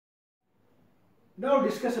Now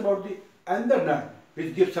discuss about the another nerve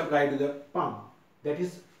which gives supply to the palm, that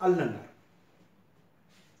is ulnar nerve.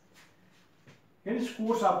 Here is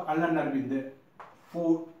course of ulnar nerve in the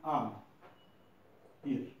forearm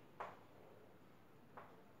here.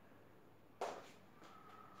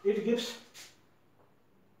 It gives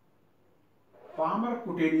Palmar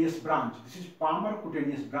cutaneous branch. This is Palmar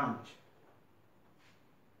cutaneous branch.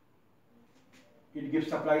 It gives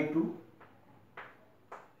supply to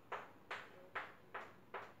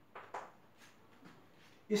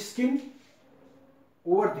skin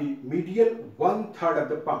over the medial 1/3 of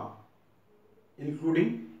the palm,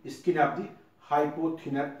 including skin of the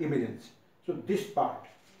hypothenar eminence. So this part,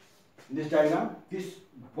 in this diagram, this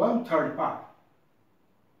 1/3 part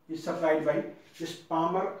is supplied by this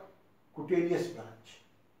Palmar cutaneous branch.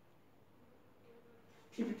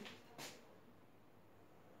 If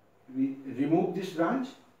we remove this branch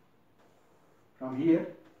from here,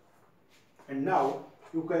 and now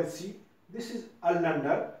you can see this is ulnar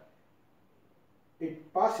nerve.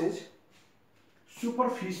 It passes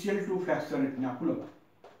superficial to flexor retinaculum.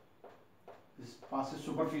 This passes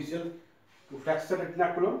superficial to flexor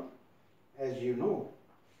retinaculum. As you know,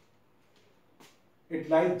 it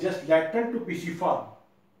lies just lateral to pisiform,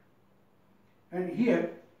 and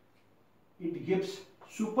here it gives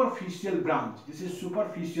superficial branch. This is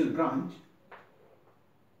superficial branch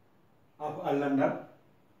of ulnar nerve.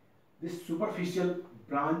 This superficial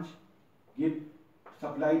branch give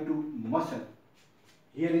supply to muscle.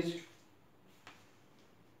 Here is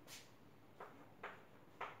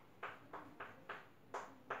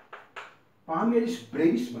palmaris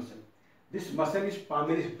brevis muscle. This muscle is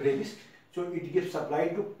palmaris brevis, so it gives supply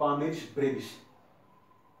to palmaris brevis.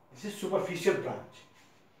 This is superficial branch,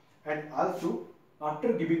 and also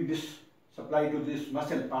after giving this supply to this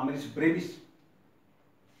muscle palmaris brevis,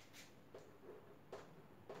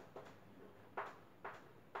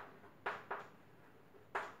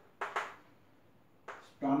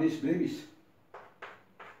 palmaris brevis,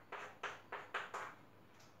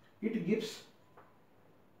 it gives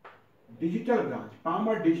digital branch,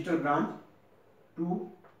 palmar digital branch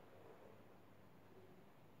to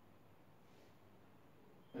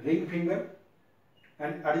ring finger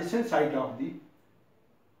and adjacent side of the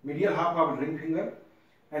medial half of ring finger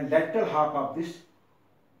and lateral half of this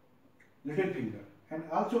little finger, and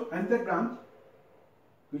also another branch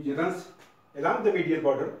which runs along the medial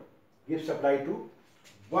border gives supply to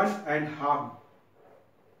 1.5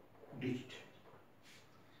 digit.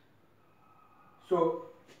 So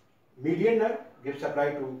median nerve gives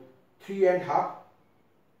supply to 3.5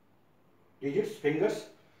 digits fingers,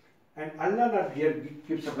 and ulnar nerve here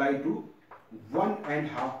gives supply to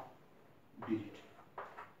 1.5 digit.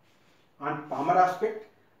 On palmar aspect,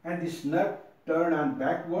 and this nerve turn on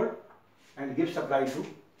backward and gives supply to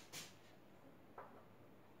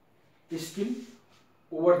skin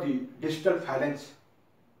over the distal phalanx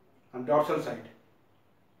on dorsal side,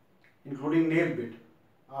 including nail bed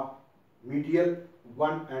of medial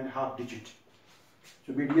 1.5 digit.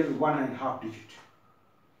 So medial 1.5 digit.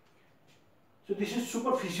 So this is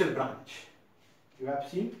superficial branch. You have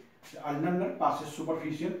seen the ulnar nerve passes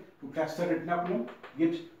superficial to flexor retinaculum,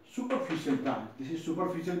 gives superficial branch. This is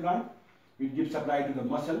superficial branch which gives supply to the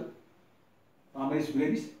muscle palmaris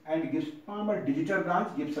brevis, and gives palmar digital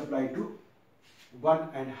branch gives supply to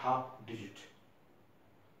 1.5 digit.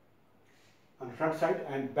 On front side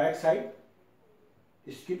and back side,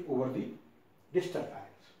 skin over the distal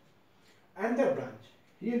phalanx. Another branch,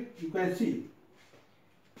 here you can see,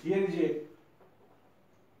 here is a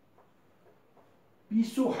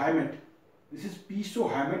pisohamate. This is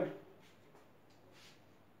pisohamate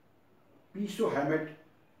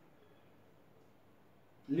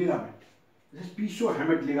ligament. This is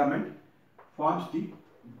pisohamate ligament forms the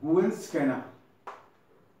Gouin's canal.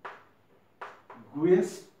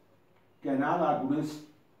 Gouin's canal or Gouin's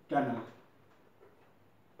tunnel.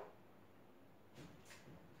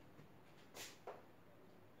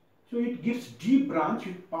 So it gives deep branch,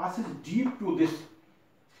 it passes deep to this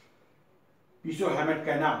pisohamate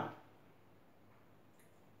canal.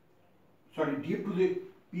 Sorry, deep to the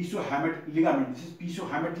pisohamate ligament. This is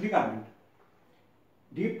pisohamate ligament.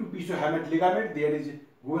 Deep to pisohamate ligament, there is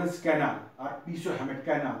Gouin's canal or pisohamate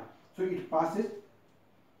canal. So it passes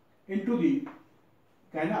into the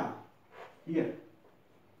canal here.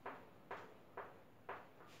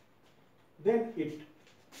 Then it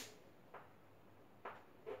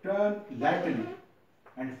turn laterally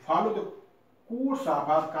and follow the course of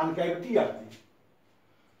our concavity of the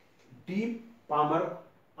deep palmar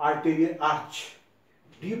arterial arch.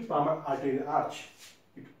 Deep palmar arterial arch.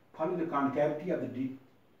 It follows the concavity of the deep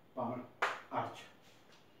palmar arch.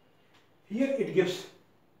 Here it gives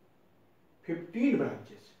 15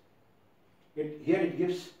 branches. Here it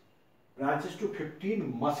gives branches to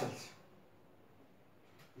 15 muscles.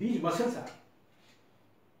 These muscles are,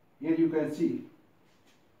 here you can see,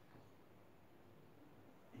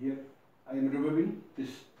 here I am removing this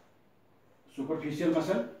superficial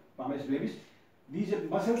muscle, palmaris brevis. These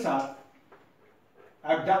muscles are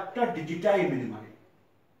abductor digiti minimi,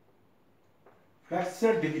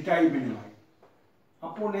 flexor digiti minimi,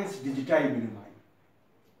 opponens digiti minimi.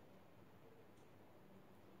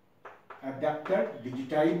 Abductor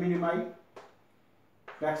digiti minimi,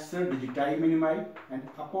 flexor digiti minimi, and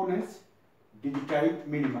opponens digiti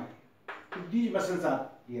minimi. So these muscles are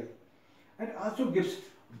here, and also gives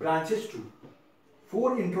branches to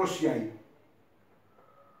 4 introccii,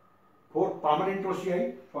 4 palmar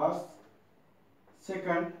introccii, first,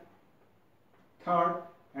 second, third,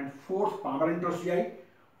 and fourth palmar introccii,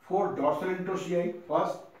 4 dorsal introccii,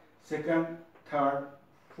 first, second, third,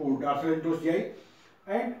 4 dorsal introccii,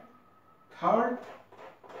 and third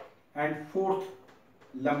and fourth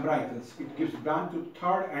lumbricals. It gives branch to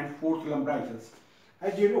third and fourth lumbricals.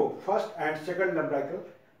 As you know, first and second lumbrical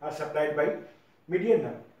are supplied by median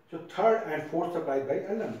nerve. So third and fourth supplied by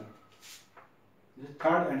ulnar nerve. This is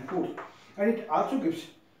third and fourth. And it also gives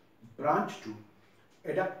branch to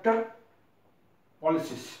adductor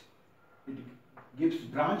pollicis. It gives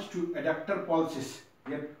branch to adductor pollicis.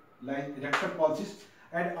 Here lies adductor pollicis,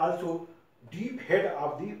 and also deep head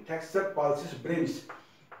of the flexor pollicis brevis.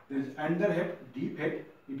 There is another head, deep head.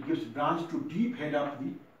 It gives branch to deep head of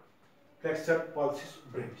the flexor pollicis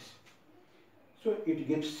brevis. So it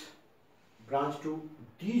gives branch to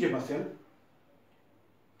these muscle.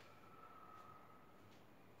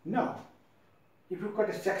 Now, if you cut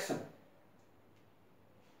a section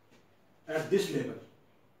at this level,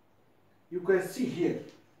 you can see here.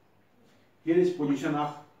 Here is position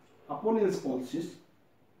of opponens pollicis.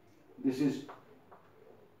 This is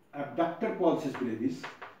abductor pollicis brevis.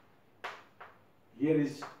 Here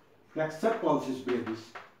is flexor pollicis brevis.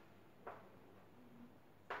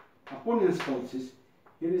 Opponens pollicis.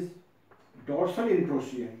 Here is dorsal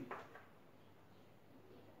introccii.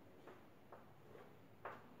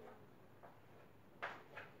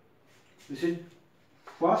 This is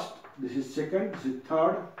first, this is second, this is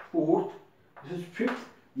third, fourth, this is fifth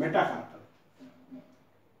metacarpal.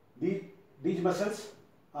 These muscles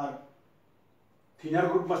are thinner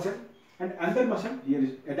group muscle, and another muscle here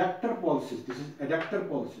is adductor pollicis. This is adductor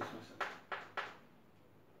pollicis muscle.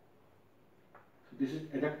 So this is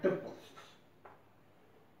adductor pollicis.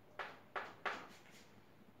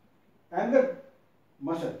 Another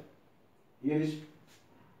muscle here is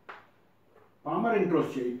palmar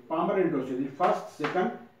introccii. Palmar introccii. The first,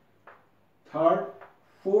 second, third,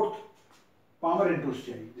 fourth palmar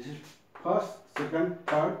introccii. This is first, second,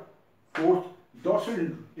 third, fourth dorsal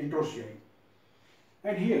introccii.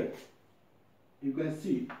 And here you can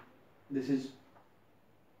see this is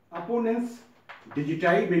opponens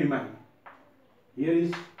digiti minimi. Here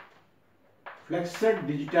is flexor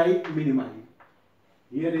digiti minimi.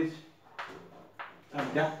 Here is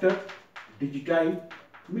abductor digiti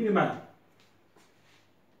minimi.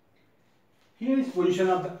 Here is position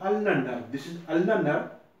of the ulnar nerve. This is ulnar nerve.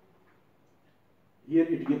 Here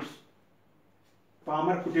it gives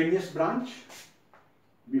palmar cutaneous branch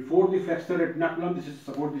before the flexor retinaculum. This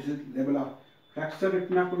is level of flexor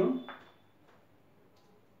retinaculum.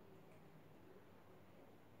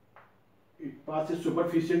 It passes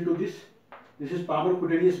superficial to this. This is palmar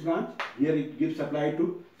cutaneous branch. Here it gives supply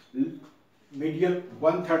to medial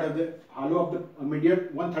 1/3 of the hollow of the medial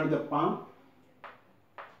 1/3 of the palm.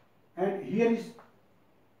 And here is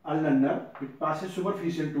ulnar nerve. It passes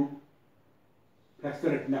superficial to flexor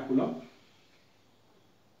retinaculum.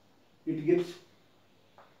 It gives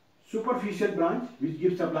superficial branch which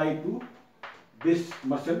gives supply to this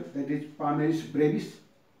muscle, that is palmaris brevis.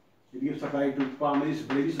 It gives supply to palmaris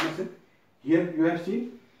brevis muscle. Here you have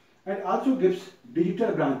seen, and also gives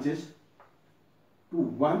digital branches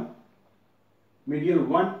to medial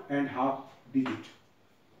 1.5 digit.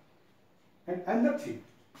 And another thing,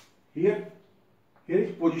 here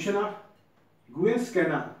is position of Guyon's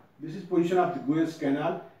canal. This is position of the Guyon's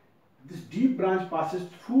canal. This deep branch passes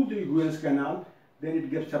through the Guyon's canal. Then it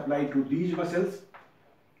gives supply to these muscles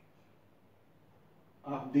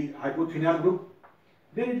of the hypothenar group.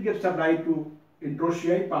 Then it gives supply to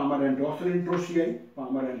introccii, palmar and dorsal introccii,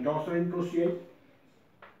 palmar and dorsal introccii.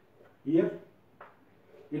 Here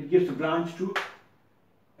it gives branch to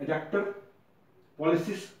adductor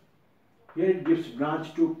pollicis. Here it gives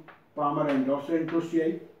branch to palmar and dorsal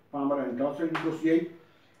introccii, palmar and dorsal introccii.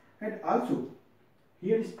 And also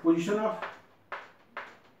here is position of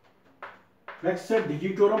flexor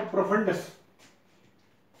digitorum profundus.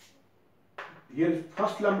 Here is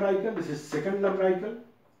first lumbrical, this is second lumbrical,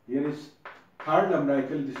 here is third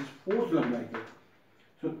lumbrical, this is fourth lumbrical.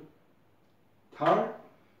 So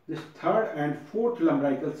this third and fourth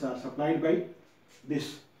lumbricals are supplied by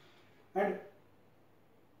this. And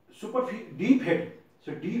deep head,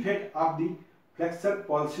 so deep head of the flexor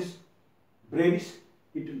pollicis brevis,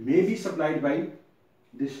 it may be supplied by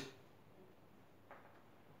this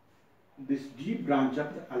deep branch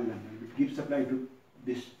of the ulnar. It gives supply to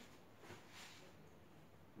this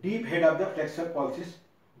deep head of the flexor pollicis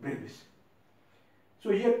brevis. So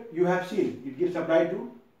here you have seen it gives supply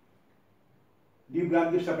to deep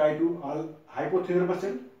branch, gives supply to all hypothenar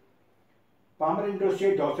muscle, palmar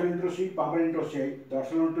interossei, dorsal interossei, palmar interossei,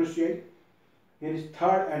 dorsal interossei. Here is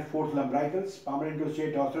third and fourth lumbricals, palmar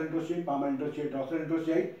interossei, dorsal interossei, palmar interossei, dorsal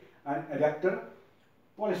interossei, and adductor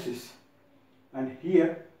pollicis. And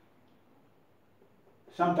here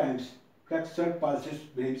sometimes flexor pollicis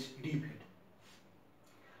brevis deep head.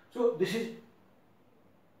 So this is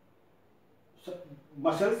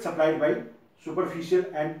muscle supplied by superficial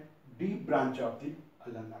and deep branch of the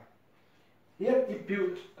ulnar. Here if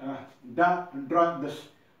you draw this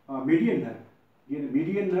median nerve, here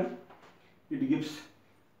median nerve, it gives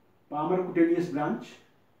palmar cutaneous branch,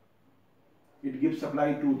 it gives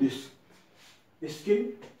supply to this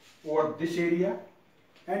skin or this area,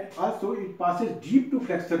 and also it passes deep to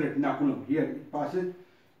flexor retinaculum. Here it passes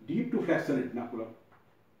deep to flexor retinaculum.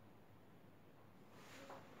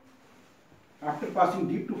 After passing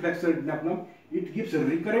deep to flexor retinaculum, it gives a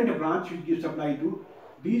recurrent branch which gives supply to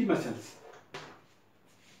these muscles,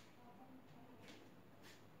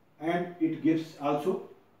 and it gives also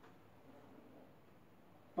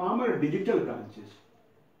palmar digital branches,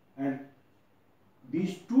 and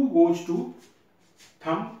these two goes to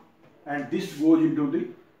thumb and this goes into the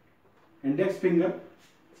index finger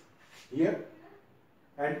here,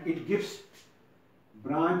 and it gives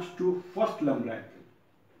branch to first lumbrical,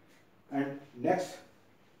 and next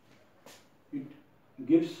it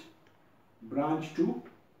gives branch to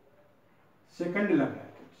second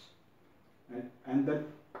lumbricals, and then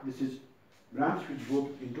this is branch which goes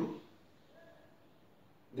into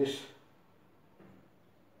this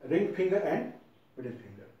ring finger and middle finger.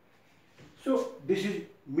 So this is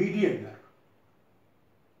median nerve.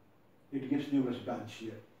 It gives numerous branch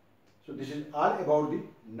here. So this is all about the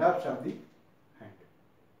nerves of the